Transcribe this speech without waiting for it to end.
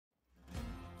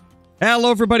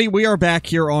Hello everybody, we are back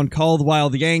here on Call of the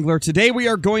Wild the Angler. Today we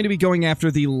are going to be going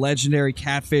after the legendary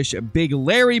catfish Big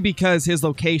Larry because his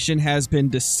location has been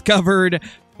discovered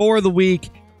for the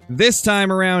week. This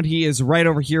time around he is right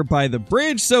over here by the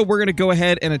bridge, so we're going to go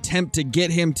ahead and attempt to get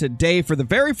him today for the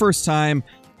very first time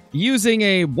using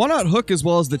a one-out hook as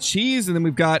well as the cheese, and then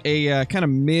we've got a kind of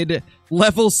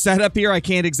mid-level setup here. I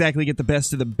can't exactly get the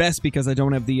best of the best because I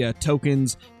don't have the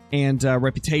tokens and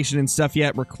reputation and stuff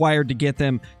yet required to get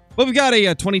them. But we've got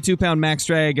a 22-pound max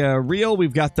drag reel.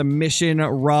 We've got the mission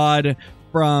rod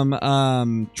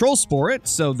from Troll Sport.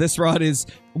 So this rod is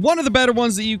one of the better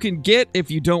ones that you can get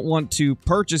if you don't want to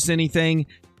purchase anything.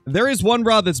 There is one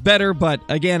rod that's better, but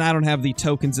again, I don't have the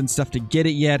tokens and stuff to get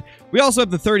it yet. We also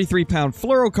have the 33-pound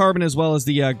fluorocarbon as well as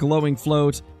the glowing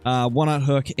float, one-out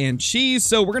hook, and cheese.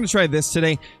 So we're going to try this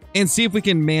today and see if we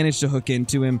can manage to hook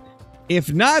into him.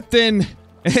 If not, then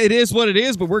it is what it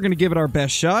is, but we're going to give it our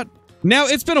best shot. Now,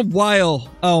 it's been a while.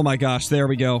 Oh my gosh, there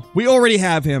we go. We already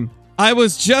have him. I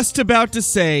was just about to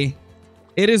say,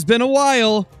 it has been a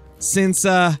while since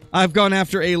I've gone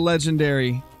after a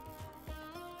legendary.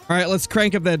 All right, let's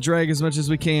crank up that drag as much as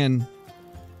we can.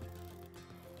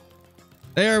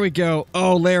 There we go.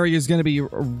 Oh, Larry is going to be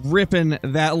ripping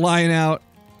that line out.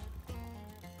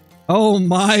 Oh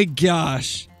my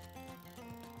gosh.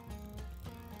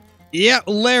 Yeah,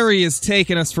 Larry is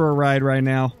taking us for a ride right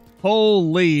now.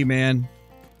 Holy man.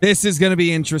 This is going to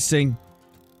be interesting.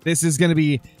 This is going to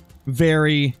be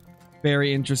very,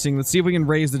 very interesting. Let's see if we can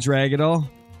raise the drag at all.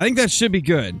 I think that should be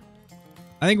good.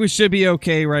 I think we should be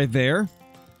okay right there.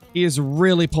 He is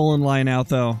really pulling line out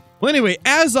though. Well, anyway,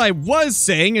 as I was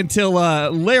saying until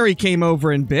Larry came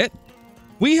over and bit,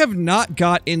 we have not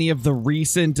got any of the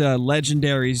recent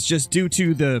legendaries just due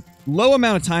to the low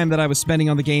amount of time that I was spending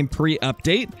on the game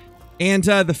pre-update. And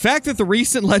the fact that the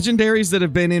recent legendaries that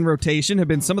have been in rotation have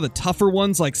been some of the tougher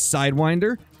ones like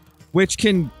Sidewinder, which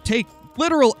can take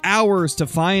literal hours to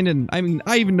find. And I mean,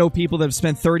 I even know people that have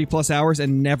spent 30 plus hours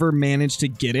and never managed to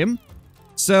get him.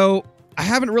 So I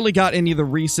haven't really got any of the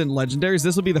recent legendaries.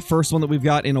 This will be the first one that we've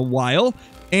got in a while.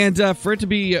 And for it to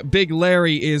be Big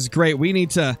Larry is great. We need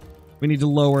to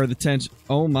lower the tension.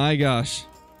 Oh my gosh.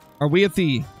 Are we at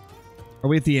the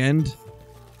end?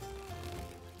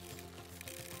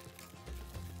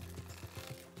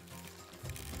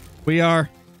 We are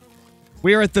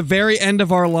at the very end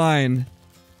of our line.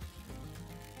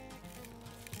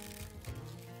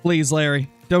 Please, Larry,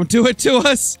 don't do it to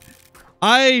us.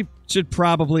 I should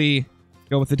probably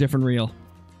go with a different reel.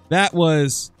 That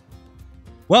was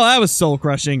soul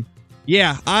crushing.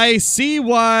 Yeah, I see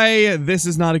why this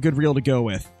is not a good reel to go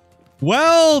with.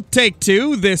 Well, take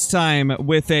two this time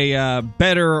with a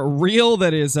better reel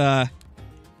that is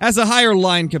has a higher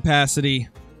line capacity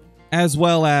as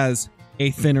well as a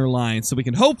thinner line, so we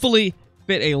can hopefully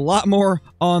fit a lot more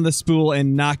on the spool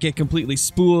and not get completely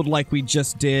spooled like we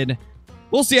just did.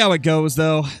 We'll see how it goes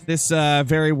though. This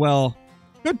very well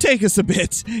could take us a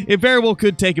bit. It very well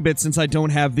could take a bit since I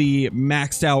don't have the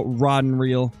maxed out rod and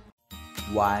reel.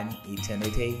 One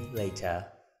eternity later.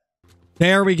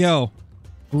 There we go.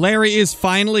 Larry is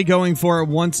finally going for it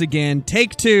once again.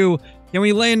 Take two. Can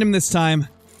we land him this time?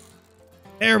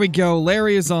 There we go.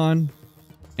 Larry is on.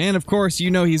 And of course,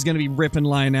 you know he's going to be ripping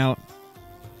line out.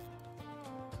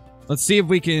 Let's see if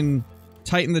we can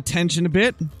tighten the tension a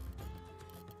bit.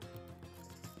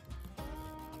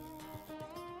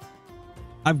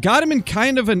 I've got him in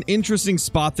kind of an interesting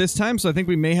spot this time, so I think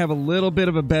we may have a little bit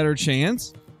of a better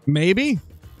chance. Maybe.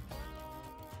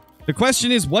 The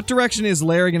question is, what direction is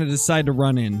Larry going to decide to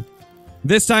run in?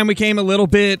 This time we came a little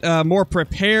bit more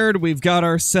prepared. We've got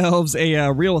ourselves a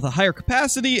reel with a higher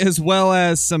capacity as well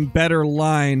as some better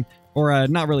line. Or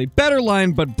not really better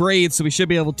line, but braid, so we should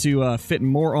be able to fit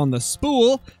more on the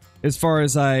spool. As far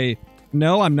as I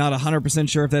know, I'm not 100%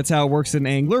 sure if that's how it works in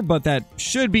Angler, but that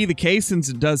should be the case since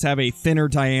it does have a thinner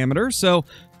diameter. So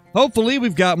hopefully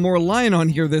we've got more line on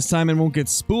here this time and won't get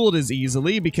spooled as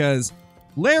easily because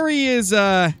Larry is,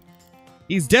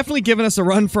 he's definitely giving us a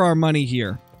run for our money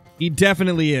here. He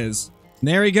definitely is. And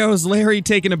there he goes, Larry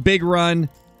taking a big run.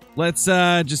 Let's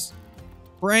just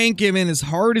crank him in as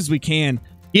hard as we can.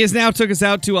 He has now took us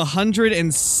out to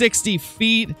 160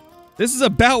 feet. This is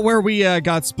about where we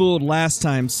got spooled last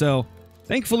time, so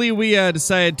thankfully we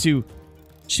decided to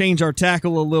change our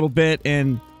tackle a little bit,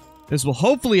 and this will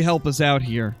hopefully help us out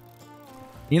here.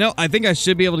 You know, I think I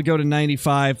should be able to go to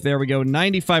 95. There we go,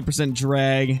 95%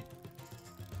 drag.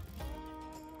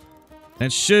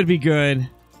 That should be good.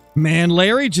 Man,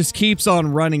 Larry just keeps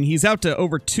on running. He's out to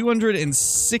over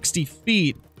 260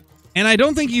 feet. And I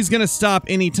don't think he's going to stop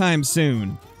anytime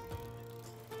soon.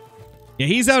 Yeah,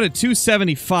 he's out at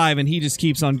 275 and he just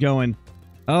keeps on going.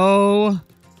 Oh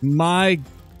my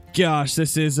gosh,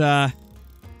 this is yeah,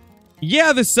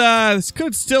 this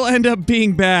could still end up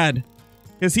being bad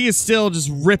because he is still just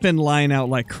ripping line out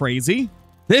like crazy.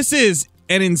 This is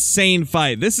an insane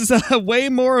fight. This is a way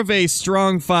more of a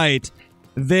strong fight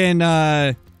than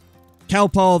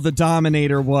Calpol the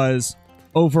Dominator was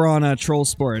over on Troll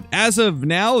Sport. As of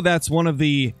now, that's one of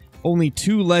the only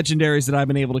 2 legendaries that I've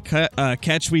been able to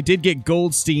catch. We did get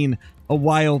Goldstein a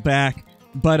while back,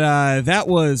 but that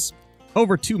was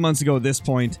over 2 months ago at this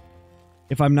point,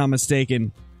 if I'm not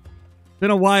mistaken.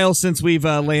 Been a while since we've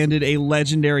landed a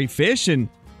legendary fish, and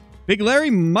Big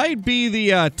Larry might be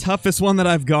the toughest one that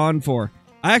I've gone for.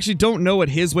 I actually don't know what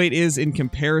his weight is in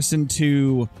comparison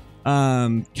to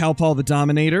Calpol the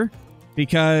Dominator,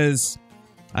 because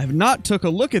I have not took a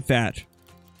look at that.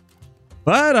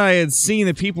 But I had seen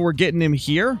that people were getting him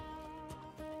here,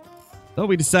 so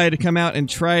we decided to come out and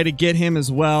try to get him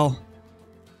as well.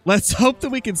 Let's hope that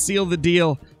we can seal the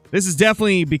deal. This is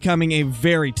definitely becoming a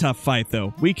very tough fight,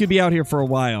 though. We could be out here for a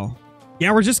while.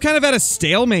 Yeah, we're just kind of at a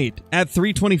stalemate at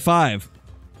 325.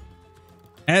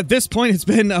 At this point, it's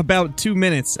been about 2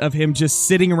 minutes of him just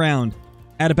sitting around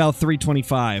at about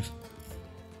 325.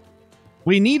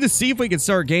 We need to see if we can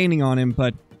start gaining on him,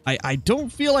 but I don't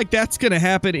feel like that's going to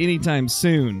happen anytime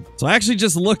soon. So I actually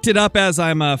just looked it up as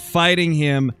I'm fighting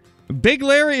him. Big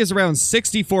Larry is around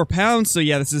 64 pounds, so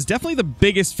yeah, this is definitely the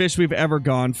biggest fish we've ever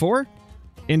gone for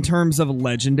in terms of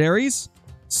legendaries.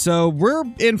 So we're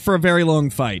in for a very long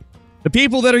fight. The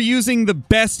people that are using the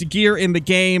best gear in the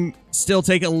game still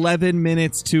take 11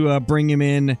 minutes to bring him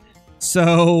in.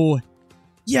 So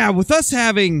yeah, with us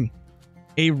having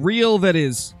a reel that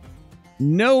is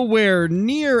nowhere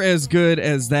near as good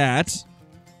as that,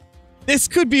 this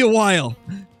could be a while.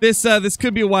 This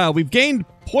could be a while. We've gained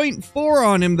 0.4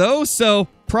 on him though, so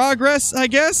progress, I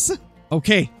guess.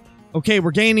 Okay, we're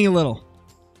gaining a little.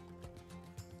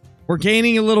 We're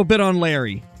gaining a little bit on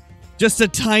Larry. Just a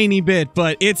tiny bit,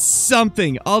 but it's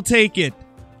something. I'll take it.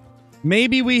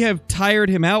 Maybe we have tired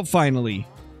him out finally.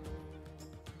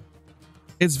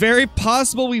 It's very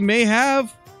possible we may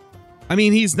have. I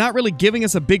mean, he's not really giving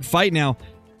us a big fight now.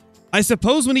 I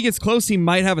suppose when he gets close, he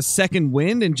might have a second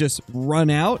wind and just run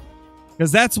out,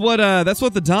 because that's what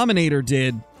the Dominator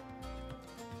did.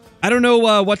 I don't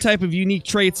know what type of unique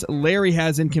traits Larry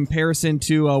has in comparison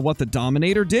to what the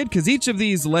Dominator did, because each of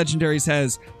these legendaries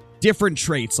has different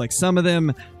traits. Like some of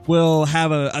them will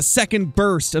have a second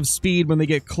burst of speed when they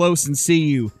get close and see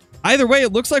you. Either way,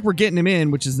 it looks like we're getting him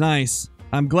in, which is nice.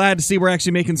 I'm glad to see we're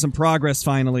actually making some progress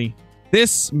finally.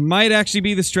 This might actually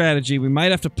be the strategy. We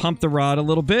might have to pump the rod a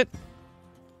little bit.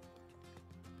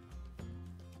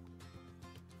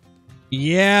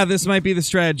 Yeah, this might be the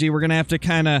strategy. We're going to have to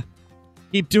kind of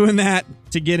keep doing that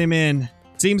to get him in.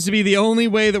 Seems to be the only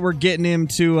way that we're getting him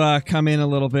to come in a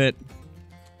little bit.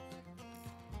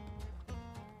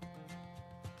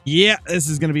 Yeah, this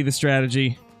is going to be the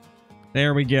strategy.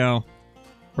 There we go.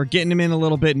 We're getting him in a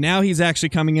little bit. Now he's actually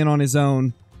coming in on his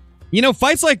own. You know,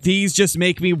 fights like these just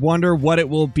make me wonder what it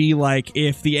will be like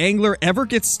if the angler ever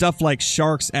gets stuff like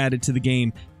sharks added to the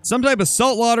game. Some type of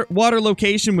saltwater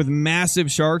location with massive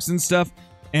sharks and stuff,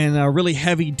 and really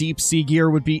heavy deep sea gear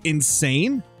would be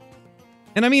insane.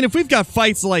 And I mean, if we've got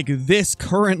fights like this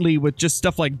currently with just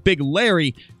stuff like Big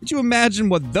Larry, could you imagine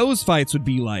what those fights would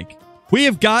be like? We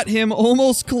have got him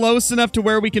almost close enough to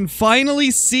where we can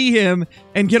finally see him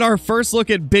and get our first look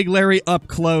at Big Larry up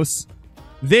close.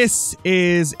 This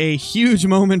is a huge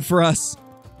moment for us.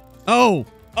 Oh,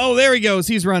 there he goes.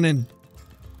 He's running.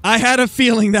 I had a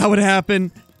feeling that would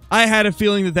happen. I had a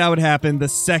feeling that that would happen the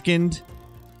second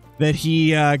that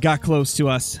he got close to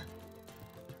us.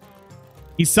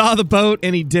 He saw the boat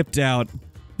and he dipped out.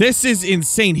 This is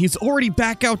insane. He's already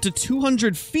back out to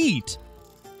 200 feet.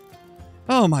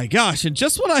 Oh my gosh. And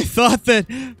just when I thought that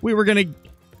we were going to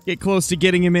get close to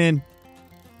getting him in,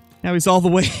 now he's all the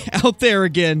way out there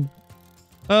again.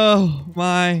 Oh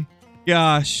my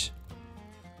gosh.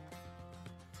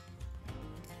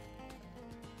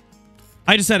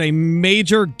 I just had a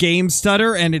major game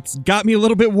stutter and it's got me a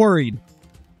little bit worried.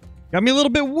 Got me a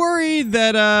little bit worried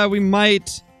that we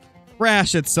might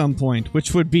crash at some point,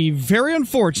 which would be very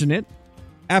unfortunate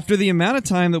after the amount of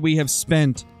time that we have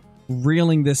spent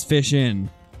reeling this fish in.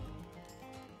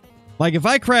 Like, if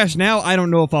I crash now, I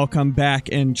don't know if I'll come back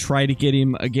and try to get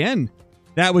him again.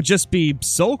 That would just be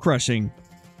soul-crushing.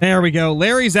 There we go.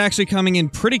 Larry's actually coming in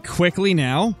pretty quickly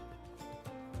now.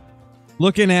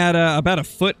 Looking at about a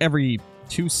foot every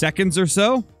 2 seconds or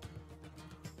so.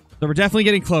 So we're definitely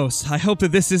getting close. I hope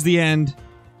that this is the end.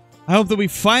 I hope that we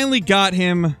finally got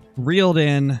him reeled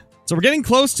in. So we're getting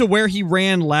close to where he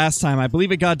ran last time. I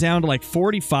believe it got down to like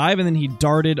 45 and then he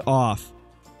darted off.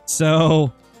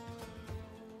 So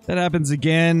that happens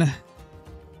again.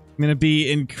 I'm going to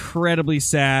be incredibly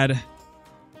sad.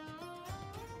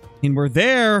 And we're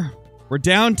there. We're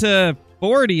down to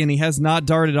 40 and he has not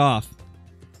darted off.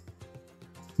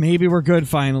 Maybe we're good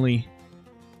finally.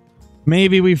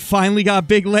 Maybe we finally got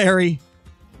Big Larry.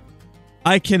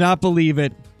 I cannot believe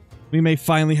it. We may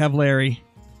finally have Larry.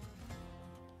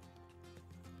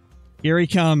 Here he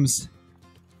comes.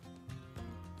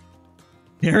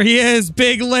 There he is,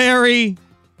 Big Larry.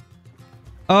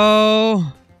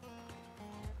 Oh.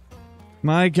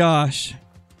 My gosh.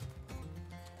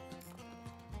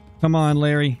 Come on,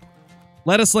 Larry.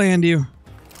 Let us land you.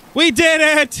 We did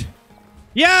it!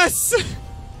 Yes!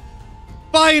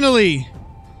 Finally!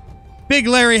 Big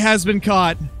Larry has been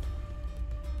caught.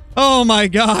 Oh my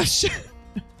gosh.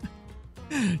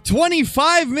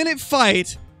 25-minute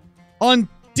fight on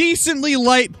decently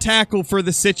light tackle for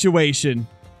the situation.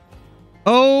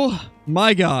 Oh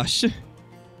my gosh.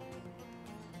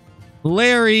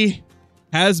 Larry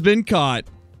has been caught.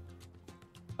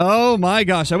 Oh my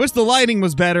gosh. I wish the lighting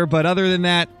was better, but other than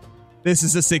that, this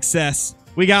is a success.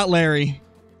 We got Larry.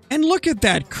 And look at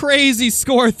that crazy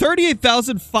score.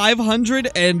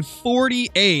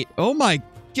 38,548. Oh my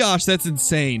gosh, that's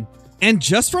insane. And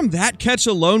just from that catch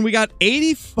alone, we got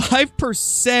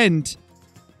 85%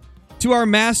 to our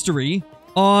mastery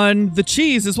on the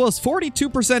cheese, as well as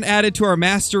 42% added to our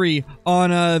mastery on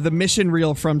the mission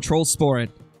reel from Troll Sport.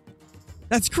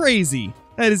 That's crazy.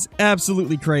 That is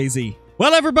absolutely crazy.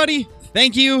 Well, everybody,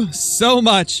 thank you so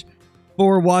much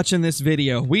for watching this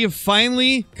video. We have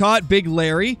finally caught Big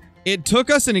Larry. It took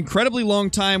us an incredibly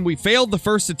long time. We failed the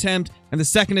first attempt, and the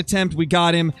second attempt, we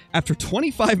got him after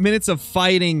 25 minutes of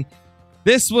fighting.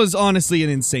 This was honestly an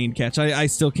insane catch. I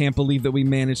still can't believe that we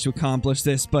managed to accomplish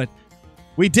this, but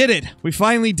we did it. We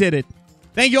finally did it.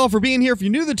 Thank you all for being here. If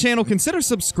you're new to the channel, consider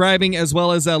subscribing, as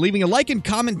well as leaving a like and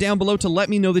comment down below to let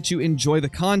me know that you enjoy the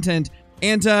content.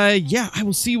 And yeah, I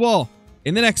will see you all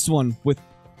in the next one with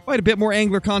quite a bit more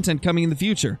angler content coming in the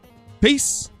future.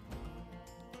 Peace.